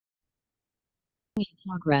In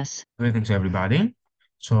progress. Greetings, everybody.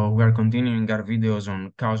 So we are continuing our videos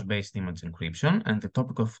on chaos-based image encryption, and the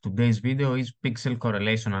topic of today's video is pixel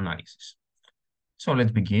correlation analysis. So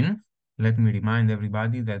let's begin. Let me remind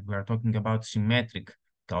everybody that we are talking about symmetric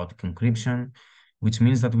chaotic encryption, which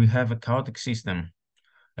means that we have a chaotic system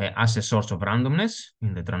as a source of randomness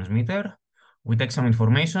in the transmitter. We take some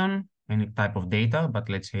information, any type of data, but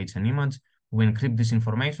let's say it's an image. We encrypt this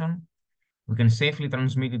information. We can safely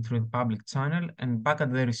transmit it through the public channel, and back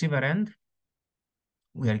at the receiver end,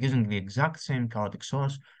 we are using the exact same chaotic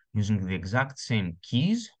source, using the exact same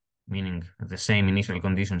keys, meaning the same initial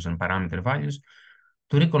conditions and parameter values,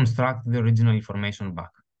 to reconstruct the original information back.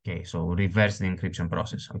 Okay, so reverse the encryption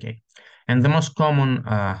process. Okay, and the most common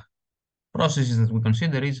processes that we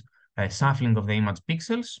consider is shuffling of the image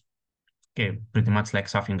pixels. Okay, pretty much like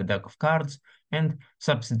shuffling a deck of cards, and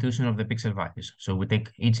substitution of the pixel values. So we take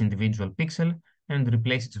each individual pixel and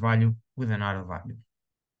replace its value with another value.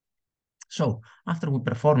 So after we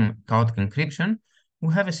perform chaotic encryption,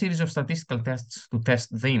 we have a series of statistical tests to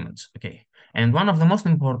test the image. Okay, and one of the most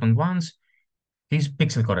important ones is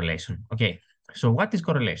pixel correlation. Okay, so what is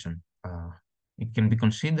correlation? It can be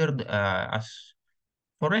considered as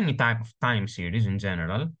for any type of time series in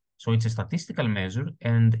general. So it's a statistical measure,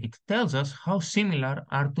 and it tells us how similar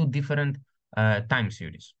are two different time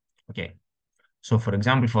series. Okay, so for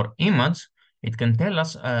example, for image, it can tell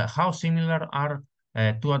us how similar are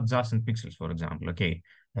two adjacent pixels, for example. Okay,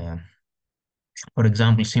 uh, for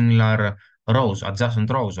example, similar rows,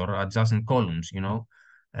 adjacent rows or adjacent columns, you know.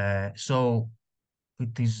 So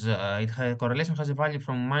correlation has a value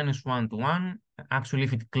from -1 to 1. Actually,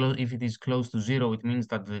 if it is close to 0, it means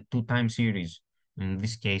that the two time series, in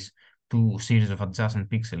this case, two series of adjacent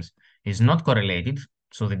pixels, is not correlated.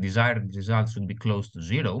 So the desired result should be close to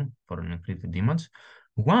 0 for an encrypted image.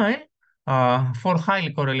 While for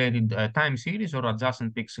highly correlated time series or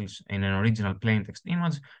adjacent pixels in an original plaintext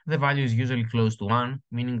image, the value is usually close to 1,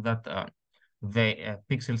 meaning that the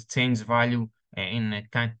pixels change value in a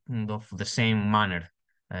kind of the same manner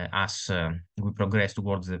as we progress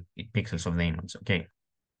towards the pixels of the image. Okay.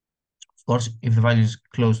 Of course, if the value is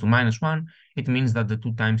close to -1, it means that the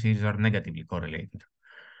two time series are negatively correlated.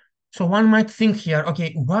 So one might think here,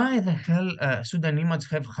 okay, why the hell should an image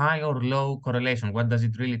have high or low correlation? What does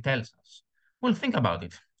it really tell us? Well, think about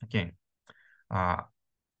it. Okay. Uh,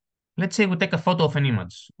 let's say we take a photo of an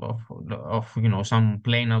image of some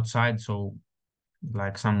plane outside, so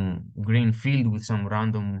like some green field with some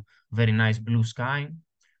random, very nice blue sky.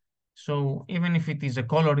 So even if it is a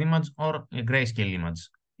color image or a grayscale image,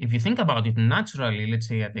 if you think about it naturally, let's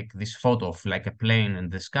say I take this photo of like a plane and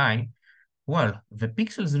the sky, well, the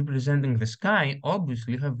pixels representing the sky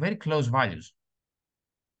obviously have very close values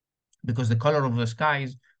because the color of the sky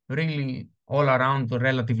is really all around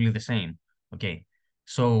relatively the same. Okay,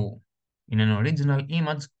 so in an original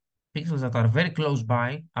image, pixels that are very close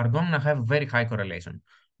by are going to have very high correlation,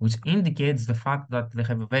 which indicates the fact that they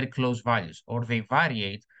have very close values, or they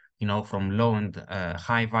variate, from low and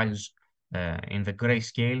high values in the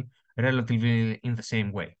grayscale relatively in the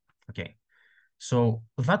same way. Okay, so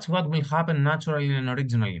that's what will happen naturally in an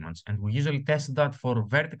original image. And we usually test that for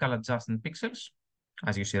vertical adjacent pixels,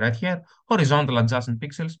 as you see right here, horizontal adjacent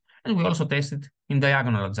pixels, and we also test it in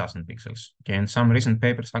diagonal adjacent pixels. Okay, and some recent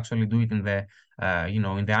papers actually do it in the,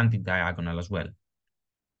 in the anti-diagonal as well.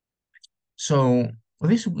 So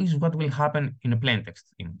this is what will happen in a plain text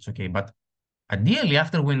image. Okay, but ideally,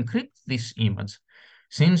 after we encrypt this image,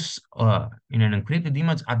 since in an encrypted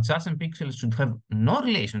image, adjacent pixels should have no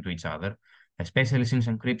relation to each other, especially since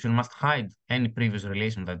encryption must hide any previous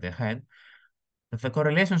relation that they had, the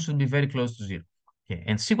correlation should be very close to 0. Okay,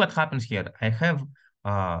 and see what happens here. I have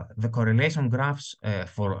the correlation graphs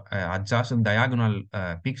for adjacent diagonal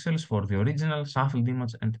pixels for the original shuffled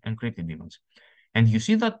image and encrypted image. And you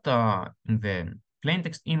see that in the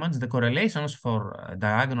plaintext image, the correlations for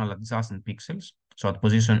diagonal adjacent pixels, so at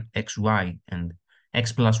position xy and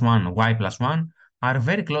x plus 1, y plus 1, are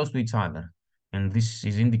very close to each other. And this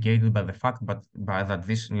is indicated by the fact by that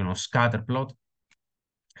this scatter plot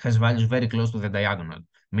has values very close to the diagonal,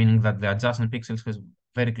 meaning that the adjacent pixels has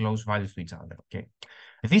very close values to each other. Okay,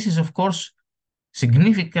 this is of course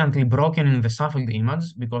significantly broken in the shuffled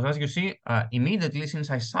image because, as you see, immediately since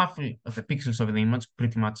I shuffle the pixels of the image,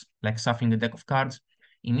 pretty much like shuffling a deck of cards,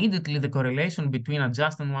 immediately the correlation between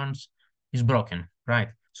adjacent ones is broken, right?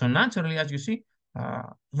 So naturally, as you see,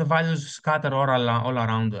 the values scatter all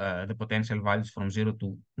around the potential values from 0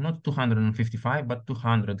 to not 255, but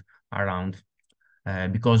 200 around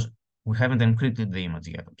because we haven't encrypted the image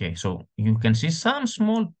yet. Okay, so you can see some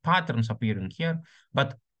small patterns appearing here,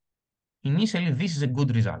 but initially this is a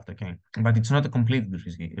good result, okay? But it's not a complete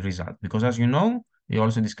result because, as you know, we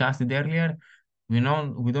also discussed it earlier, we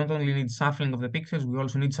don't only need shuffling of the pixels, we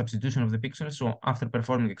also need substitution of the pixels. So after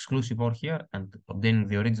performing exclusive OR here and obtaining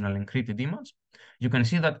the original encrypted image, you can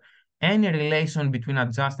see that any relation between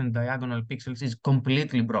adjacent and diagonal pixels is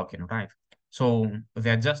completely broken, right? So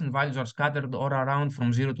the adjacent values are scattered all around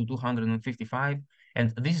from 0 to 255,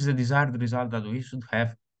 and this is the desired result that we should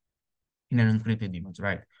have in an encrypted image,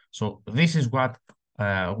 right? So this is what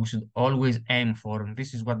we should always aim for, and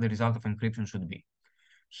this is what the result of encryption should be.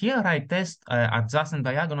 Here I test adjacent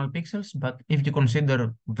diagonal pixels, but if you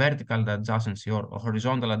consider vertical adjacency or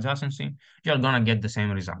horizontal adjacency, you're gonna get the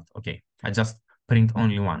same result. Okay, I just print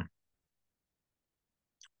only one.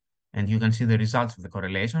 And you can see the results of the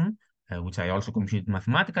correlation, which I also computed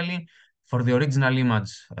mathematically. For the original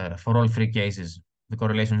image, for all three cases, the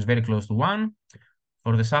correlation is very close to 1.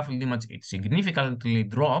 For the shuffled image, it significantly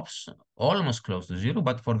drops, almost close to 0,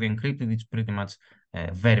 but for the encrypted, it's pretty much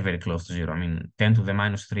very, very close to 0. I mean, 10 to the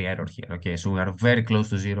minus 3 error here. Okay, so we are very close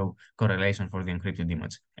to 0 correlation for the encrypted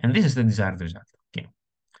image. And this is the desired result. Okay,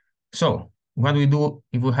 so what we do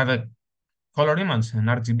if we have a color image, an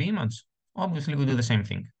RGB image, obviously we do the same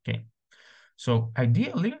thing. Okay, so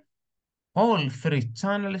ideally, all three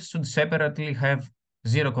channels should separately have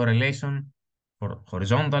 0 correlation for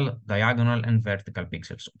horizontal, diagonal, and vertical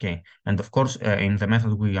pixels. Okay, and of course, in the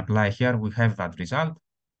method we apply here, we have that result.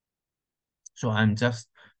 So I'm just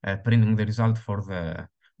printing the result for the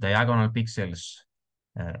diagonal pixels,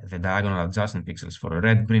 the diagonal adjacent pixels for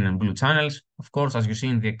red, green, and blue channels. Of course, as you see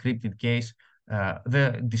in the encrypted case,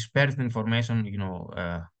 the dispersed information,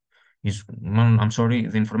 I'm sorry,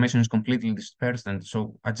 the information is completely dispersed, and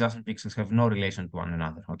so adjacent pixels have no relation to one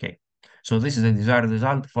another. Okay, so this is the desired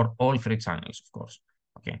result for all three channels, of course.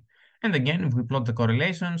 Okay, and again, if we plot the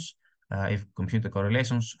correlations, if we compute the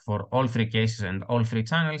correlations for all three cases and all three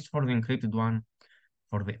channels, for the encrypted one,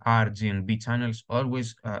 for the R, G, and B channels,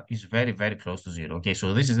 always is very, very close to 0. Okay,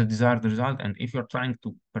 so this is the desired result, and if you're trying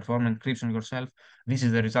to perform encryption yourself, this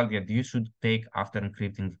is the result that you should take after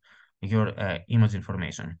encrypting your image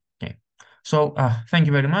information. Okay, so thank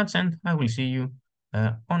you very much, and I will see you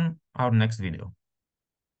on our next video.